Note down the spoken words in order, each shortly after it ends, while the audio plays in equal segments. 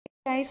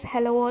Guys,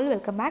 hello all,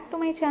 welcome back to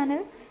my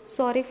channel.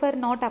 Sorry for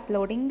not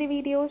uploading the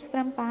videos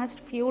from past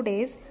few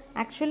days.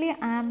 Actually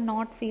I am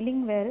not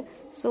feeling well,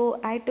 so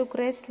I took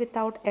rest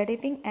without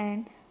editing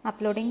and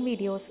uploading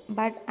videos,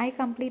 but I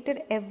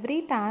completed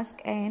every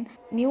task and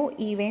new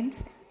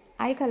events.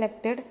 I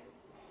collected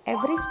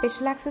every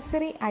special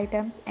accessory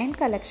items and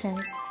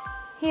collections.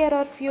 Here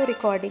are few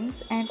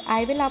recordings and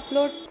I will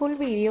upload full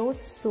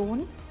videos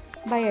soon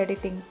by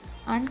editing.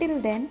 Until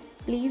then,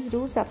 please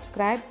do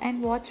subscribe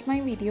and watch my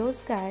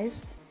videos,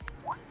 guys.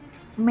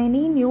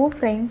 Many new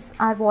friends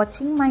are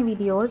watching my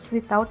videos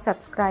without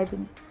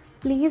subscribing.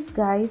 Please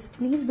guys,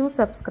 please do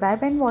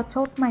subscribe and watch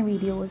out my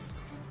videos.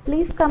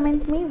 Please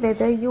comment me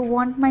whether you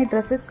want my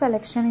dresses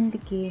collection in the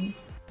game.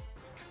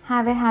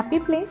 Have a happy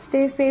play,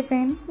 stay safe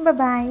and bye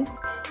bye.